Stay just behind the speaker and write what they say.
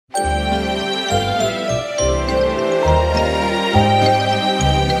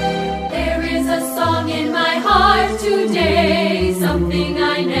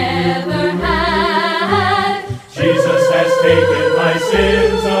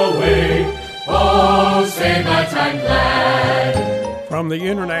away. Oh, say that I'm glad. From the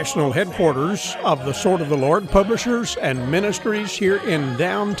international headquarters of the Sword of the Lord Publishers and Ministries here in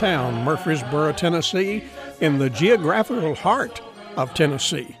downtown Murfreesboro, Tennessee, in the geographical heart of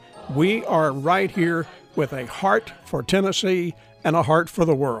Tennessee, we are right here with a heart for Tennessee and a heart for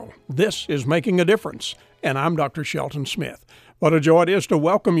the world. This is Making a Difference, and I'm Dr. Shelton Smith. What a joy it is to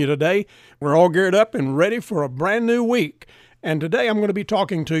welcome you today. We're all geared up and ready for a brand new week. And today I'm going to be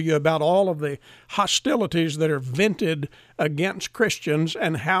talking to you about all of the hostilities that are vented against Christians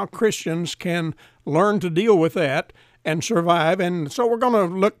and how Christians can learn to deal with that and survive. And so we're going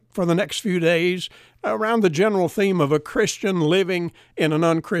to look for the next few days around the general theme of a Christian living in an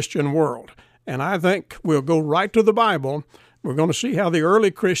unchristian world. And I think we'll go right to the Bible. We're going to see how the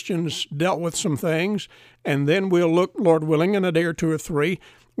early Christians dealt with some things, and then we'll look, Lord willing, in a day or two or three,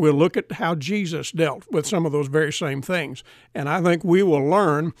 we'll look at how Jesus dealt with some of those very same things. And I think we will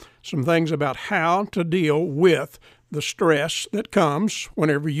learn some things about how to deal with the stress that comes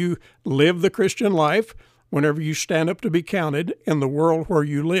whenever you live the Christian life, whenever you stand up to be counted in the world where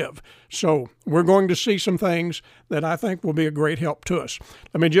you live. So we're going to see some things that I think will be a great help to us.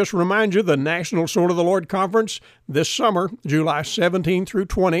 Let me just remind you, the National Sword of the Lord Conference this summer, July 17 through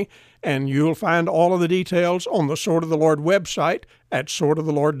 20, and you'll find all of the details on the Sword of the Lord website at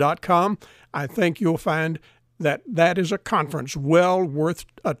swordoftheLord.com. I think you'll find that is a conference well worth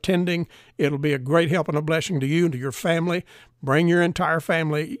attending. It'll be a great help and a blessing to you and to your family. Bring your entire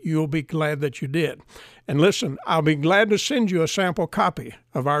family. You'll be glad that you did. And listen, I'll be glad to send you a sample copy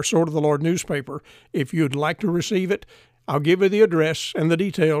of our Sword of the Lord newspaper. If you'd like to receive it, I'll give you the address and the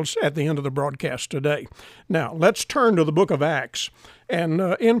details at the end of the broadcast today. Now, let's turn to the book of Acts. And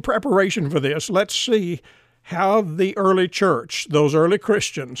in preparation for this, let's see how the early church, those early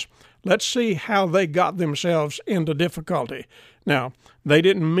Christians, let's see how they got themselves into difficulty. Now, they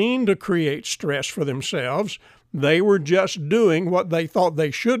didn't mean to create stress for themselves. They were just doing what they thought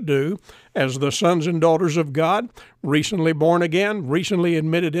they should do as the sons and daughters of God, recently born again, recently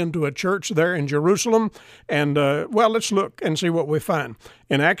admitted into a church there in Jerusalem. And, let's look and see what we find.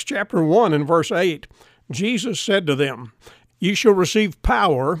 In Acts chapter 1 and verse 8, Jesus said to them, "Ye shall receive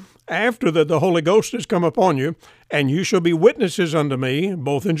power after that the Holy Ghost has come upon you, and you shall be witnesses unto me,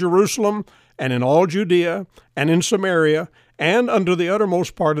 both in Jerusalem and in all Judea and in Samaria and unto the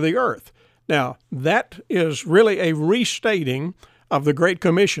uttermost part of the earth." Now, that is really a restating of the Great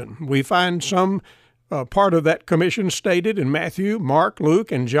Commission. We find some part of that commission stated in Matthew, Mark,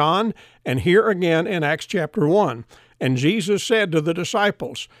 Luke, and John, and here again in Acts chapter 1. And Jesus said to the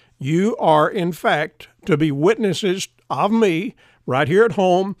disciples, "You are, in fact, to be witnesses of me right here at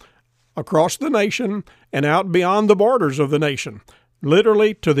home, across the nation, and out beyond the borders of the nation,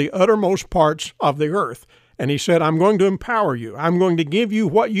 literally to the uttermost parts of the earth." And he said, "I'm going to empower you. I'm going to give you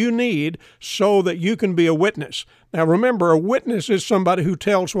what you need so that you can be a witness." Now remember, a witness is somebody who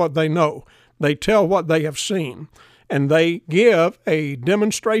tells what they know. They tell what they have seen. And they give a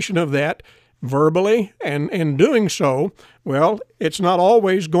demonstration of that verbally, and in doing so, well, it's not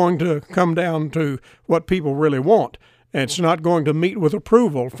always going to come down to what people really want. It's not going to meet with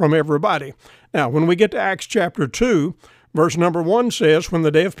approval from everybody. Now, when we get to Acts chapter 2, verse number 1 says, "When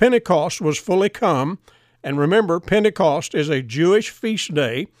the day of Pentecost was fully come," and remember, Pentecost is a Jewish feast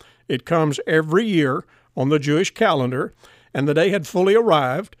day. It comes every year on the Jewish calendar, and the day had fully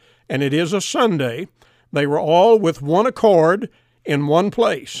arrived, and it is a Sunday. They were all with one accord in one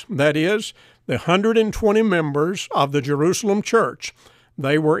place. That is, the 120 members of the Jerusalem church.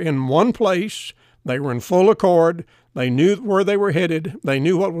 They were in one place. They were in full accord. They knew where they were headed. They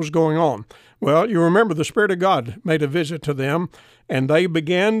knew what was going on. Well, you remember the Spirit of God made a visit to them, and they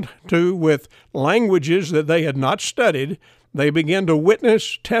began to, with languages that they had not studied, they began to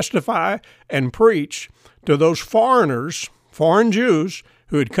witness, testify, and preach to those foreigners, foreign Jews,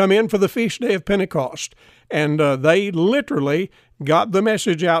 who had come in for the feast day of Pentecost. And they literally got the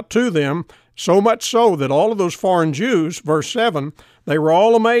message out to them, so much so that all of those foreign Jews, verse 7, they were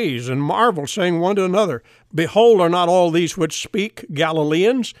all amazed and marveled, saying one to another, "Behold, are not all these which speak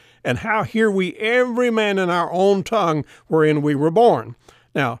Galileans? And how hear we every man in our own tongue wherein we were born?"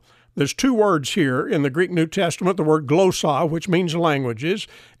 Now, there's two words here in the Greek New Testament, the word glossa, which means languages,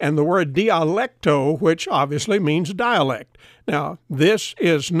 and the word dialecto, which obviously means dialect. Now, this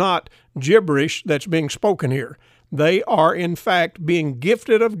is not gibberish that's being spoken here. They are, in fact, being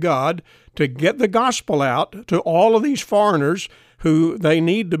gifted of God to get the gospel out to all of these foreigners who they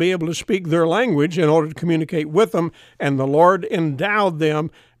need to be able to speak their language in order to communicate with them, and the Lord endowed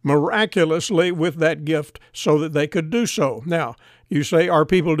them miraculously with that gift so that they could do so. Now, you say, are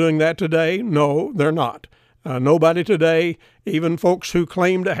people doing that today? No, they're not. Nobody today, even folks who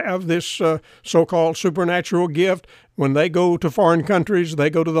claim to have this so-called supernatural gift, when they go to foreign countries, they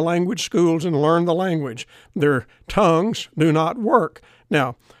go to the language schools and learn the language. Their tongues do not work.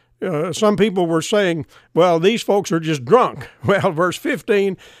 Now, some people were saying, well, these folks are just drunk. Well, verse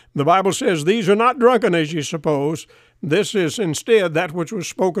 15, the Bible says, these are not drunken as you suppose. This is instead that which was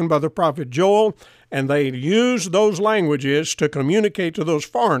spoken by the prophet Joel, and they used those languages to communicate to those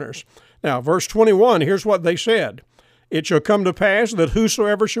foreigners. Now, verse 21, here's what they said. It shall come to pass that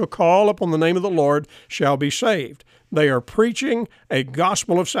whosoever shall call upon the name of the Lord shall be saved. They are preaching a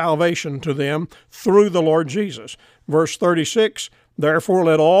gospel of salvation to them through the Lord Jesus. Verse 36, therefore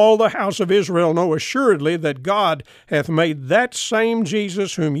let all the house of Israel know assuredly that God hath made that same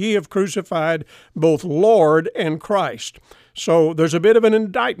Jesus whom ye have crucified both Lord and Christ. So there's a bit of an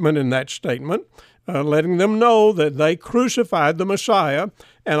indictment in that statement, letting them know that they crucified the Messiah,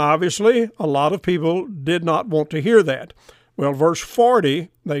 and obviously a lot of people did not want to hear that. Well, verse 40,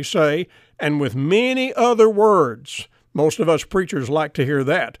 they say, and with many other words. Most of us preachers like to hear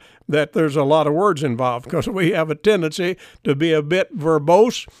that there's a lot of words involved because we have a tendency to be a bit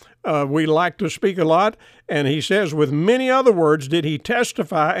verbose. We like to speak a lot. And he says, with many other words did he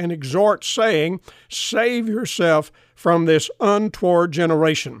testify and exhort, saying, save yourself from this untoward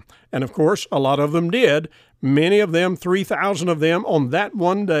generation. And of course, a lot of them did. Many of them, 3,000 of them, on that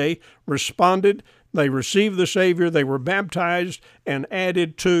one day responded. They received the Savior, they were baptized, and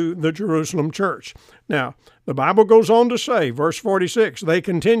added to the Jerusalem church. Now, the Bible goes on to say, verse 46, they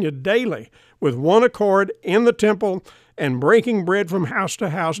continued daily with one accord in the temple, and breaking bread from house to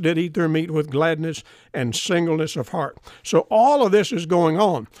house did eat their meat with gladness and singleness of heart. So all of this is going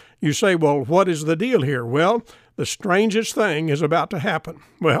on. You say, well, what is the deal here? Well, the strangest thing is about to happen.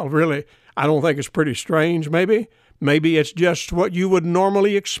 Well, really, I don't think it's pretty strange, maybe. Maybe it's just what you would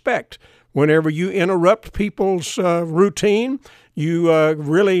normally expect. Whenever you interrupt people's routine, you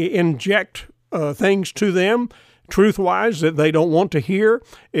really inject things to them, truth-wise, that they don't want to hear.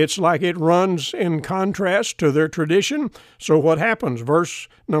 It's like it runs in contrast to their tradition. So what happens? Verse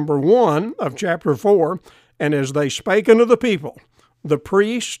number 1 of chapter 4, and as they spake unto the people, the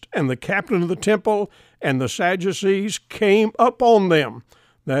priest and the captain of the temple and the Sadducees came up on them.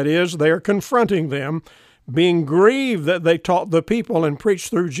 That is, they're confronting them, being grieved that they taught the people and preached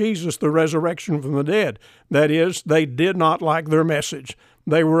through Jesus the resurrection from the dead. That is, they did not like their message.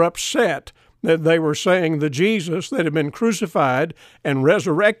 They were upset that they were saying the Jesus that had been crucified and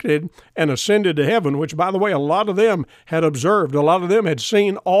resurrected and ascended to heaven, which, by the way, a lot of them had observed. A lot of them had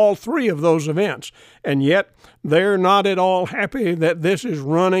seen all three of those events. And yet they're not at all happy that this is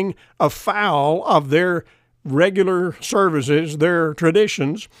running afoul of their regular services, their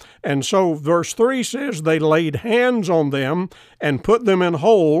traditions. And so verse 3 says, they laid hands on them and put them in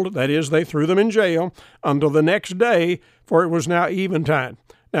hold, that is, they threw them in jail, until the next day, for it was now eventide.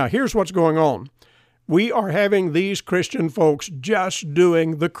 Now, here's what's going on. We are having these Christian folks just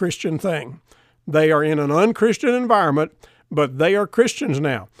doing the Christian thing. They are in an unchristian environment, but they are Christians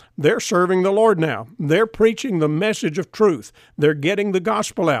now. They're serving the Lord now. They're preaching the message of truth. They're getting the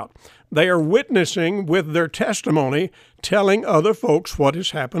gospel out. They are witnessing with their testimony, telling other folks what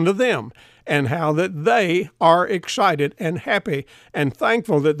has happened to them and how that they are excited and happy and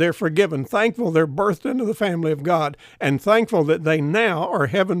thankful that they're forgiven, thankful they're birthed into the family of God, and thankful that they now are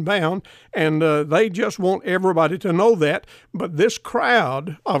heaven-bound, and they just want everybody to know that. But this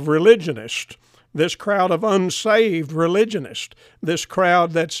crowd of religionists, this crowd of unsaved religionists, this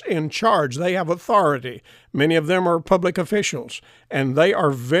crowd that's in charge, they have authority. Many of them are public officials, and they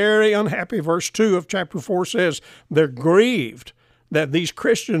are very unhappy. Verse 2 of chapter 4 says they're grieved that these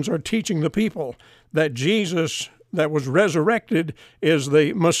Christians are teaching the people that Jesus that was resurrected is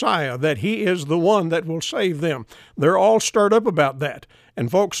the Messiah, that he is the one that will save them. They're all stirred up about that. And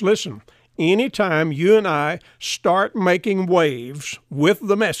folks, listen, anytime you and I start making waves with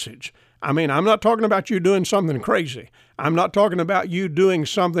the message, I mean, I'm not talking about you doing something crazy. I'm not talking about you doing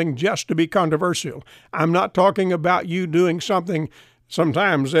something just to be controversial. I'm not talking about you doing something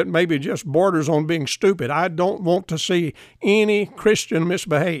sometimes that maybe just borders on being stupid. I don't want to see any Christian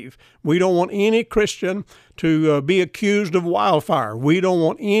misbehave. We don't want any Christian to be accused of wildfire. We don't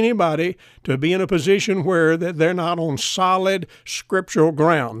want anybody to be in a position where that they're not on solid scriptural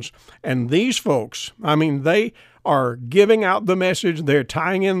grounds. And these folks, I mean, they are giving out the message. They're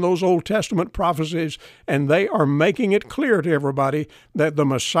tying in those Old Testament prophecies, and they are making it clear to everybody that the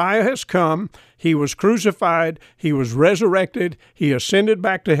Messiah has come. He was crucified. He was resurrected. He ascended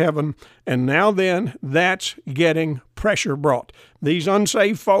back to heaven. And now then, that's getting pressure brought. These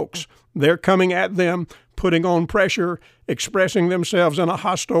unsaved folks, they're coming at them, putting on pressure, expressing themselves in a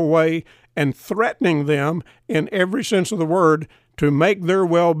hostile way, and threatening them in every sense of the word to make their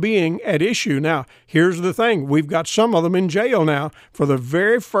well-being at issue. Now, here's the thing. We've got some of them in jail now. For the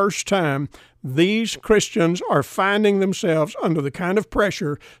very first time, these Christians are finding themselves under the kind of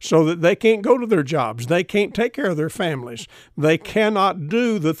pressure so that they can't go to their jobs. They can't take care of their families. They cannot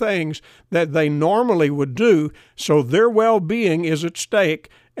do the things that they normally would do, so their well-being is at stake.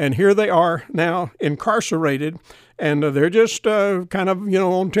 And here they are now incarcerated, and they're just kind of,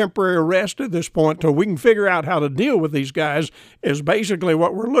 on temporary arrest at this point till we can figure out how to deal with these guys is basically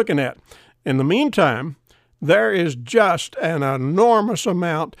what we're looking at. In the meantime, there is just an enormous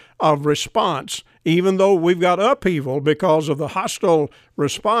amount of response, even though we've got upheaval because of the hostile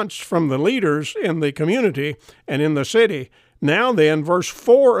response from the leaders in the community and in the city. Now then, verse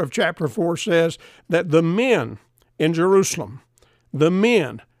 4 of chapter 4 says that the men in Jerusalem, the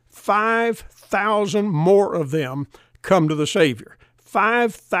men, 5,000 more of them come to the Savior.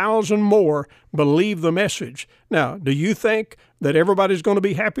 5,000 more believe the message. Now, do you think that everybody's going to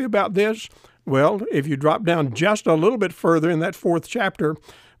be happy about this? Well, if you drop down just a little bit further in that 4th chapter,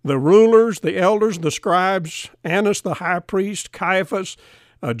 the rulers, the elders, the scribes, Annas the high priest, Caiaphas,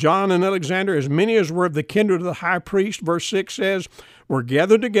 John and Alexander, as many as were of the kindred of the high priest, verse 6 says, were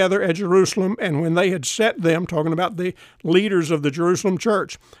gathered together at Jerusalem, and when they had set them, talking about the leaders of the Jerusalem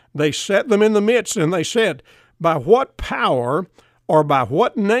church, they set them in the midst, and they said, by what power or by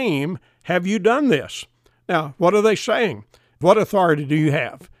what name have you done this? Now, what are they saying? What authority do you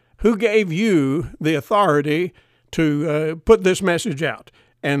have? Who gave you the authority to put this message out?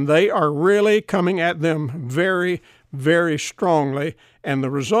 And they are really coming at them very, very strongly. And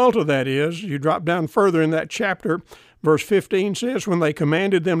the result of that is, you drop down further in that chapter, verse 15 says, when they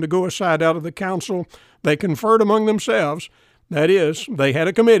commanded them to go aside out of the council, they conferred among themselves. That is, they had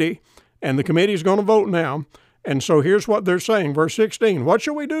a committee, and the committee is going to vote now. And so here's what they're saying, verse 16, what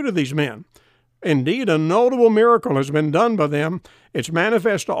shall we do to these men? Indeed, a notable miracle has been done by them. It's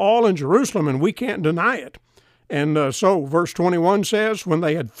manifest to all in Jerusalem, and we can't deny it. And so verse 21 says, when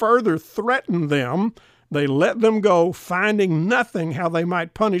they had further threatened them, they let them go, finding nothing how they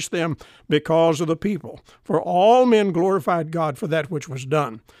might punish them because of the people. For all men glorified God for that which was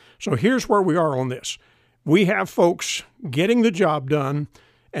done. So here's where we are on this. We have folks getting the job done,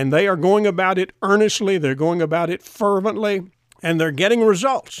 and they are going about it earnestly. They're going about it fervently, and they're getting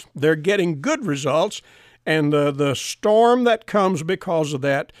results. They're getting good results, and the storm that comes because of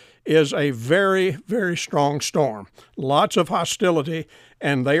that is a very, very strong storm. Lots of hostility,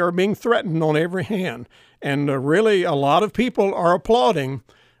 and they are being threatened on every hand. And really, a lot of people are applauding,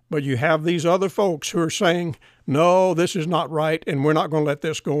 but you have these other folks who are saying, no, this is not right, and we're not going to let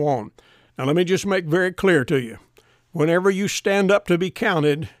this go on. Now, let me just make very clear to you. Whenever you stand up to be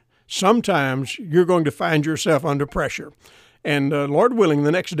counted, sometimes you're going to find yourself under pressure. And Lord willing,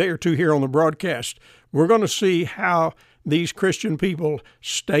 the next day or two here on the broadcast, we're going to see how these Christian people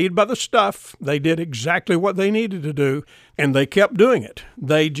stayed by the stuff. They did exactly what they needed to do, and they kept doing it.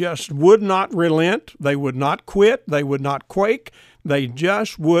 They just would not relent. They would not quit. They would not quake. They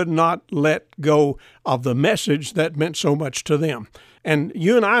just would not let go of the message that meant so much to them. And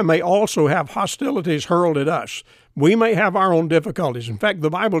you and I may also have hostilities hurled at us. We may have our own difficulties. In fact,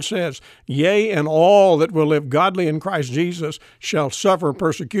 the Bible says, yea, and all that will live godly in Christ Jesus shall suffer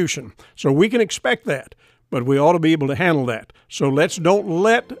persecution. So we can expect that, but we ought to be able to handle that. So let's don't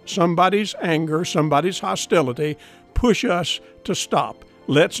let somebody's anger, somebody's hostility push us to stop.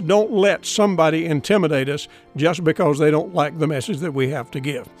 Let's don't let somebody intimidate us just because they don't like the message that we have to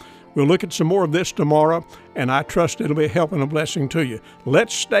give. We'll look at some more of this tomorrow, and I trust it'll be a help and a blessing to you.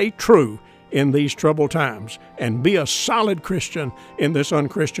 Let's stay true in these troubled times and be a solid Christian in this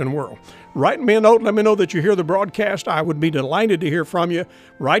unchristian world. Write me a note. Let me know that you hear the broadcast. I would be delighted to hear from you.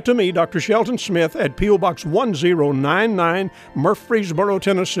 Write to me, Dr. Shelton Smith, at P.O. Box 1099, Murfreesboro,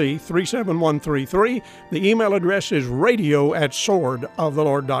 Tennessee, 37133. The email address is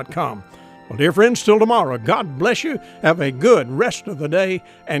radio@swordofthelord.com. Well, dear friends, till tomorrow, God bless you. Have a good rest of the day,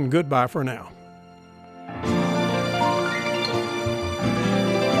 and goodbye for now.